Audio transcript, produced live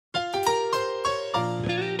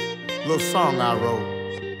song I wrote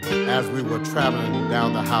as we were traveling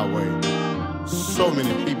down the highway. So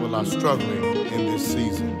many people are struggling in this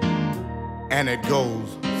season, and it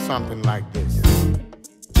goes something like this.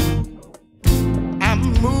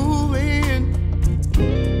 I'm moving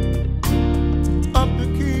up the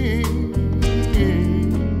King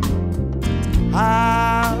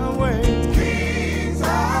Highway. King's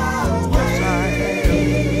Highway. Yes, I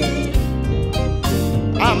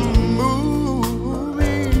am. I'm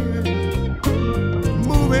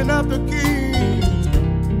moving up the King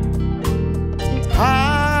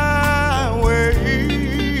Highway.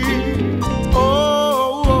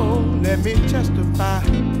 Oh, let me testify.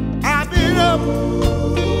 I've been up.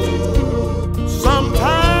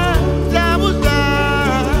 Sometimes I was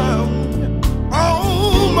down,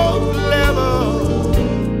 almost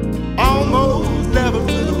level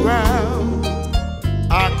to the ground.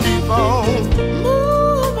 I keep on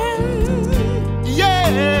moving,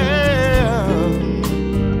 yeah.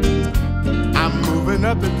 I'm moving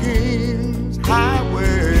up the King's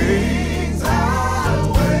Highway. King's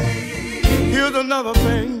Highway. Here's another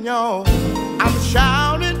thing, y'all. I'm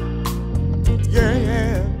shouting,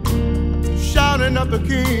 yeah, shouting up the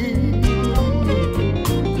King's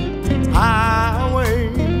Highway.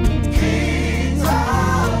 King's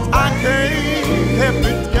Highway. I can't help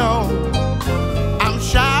it, y'all. I'm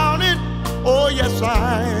shouting, oh yes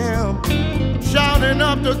I am, shouting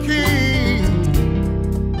up the King,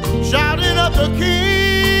 shouting up the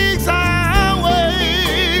King's Highway.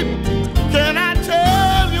 Can I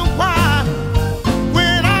tell you why?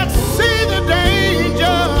 When I see the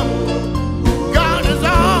danger, God has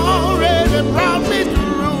already brought me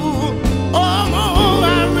through. Oh,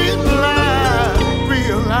 I realize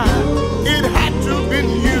it had to have been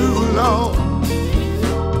you, Lord.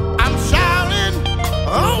 I'm shouting,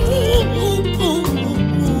 oh,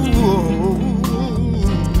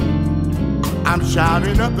 I'm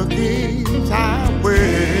shouting up the King's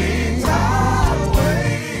Highway. King's Highway.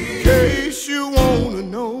 In case you wanna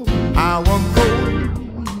know how I'm going,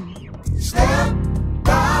 step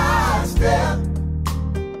by step.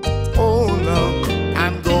 Oh Lord,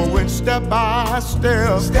 I'm going step by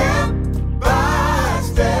step. Step by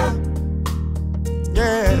step.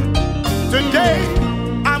 Yeah. Today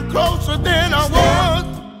I'm closer than I was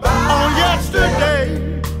on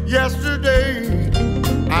yesterday. Yesterday.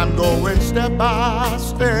 I'm going step by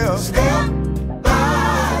step. Step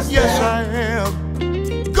by step. Yes, I am.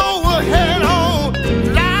 Go ahead on,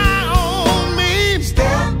 lie on me.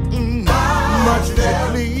 Step by much step. As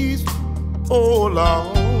you please. Oh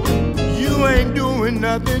Lord, you ain't doing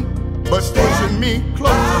nothing but pushing me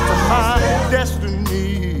closer to my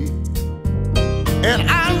destiny. And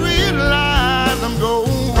I realize I'm going.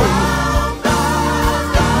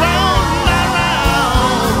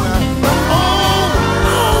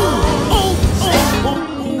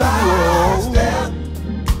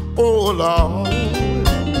 Oh Lord,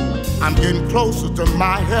 I'm getting closer to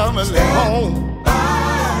my heavenly home.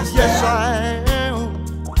 Yes, I am.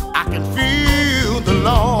 I can feel the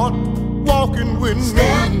Lord walking with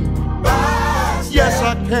me. Yes,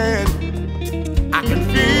 I can.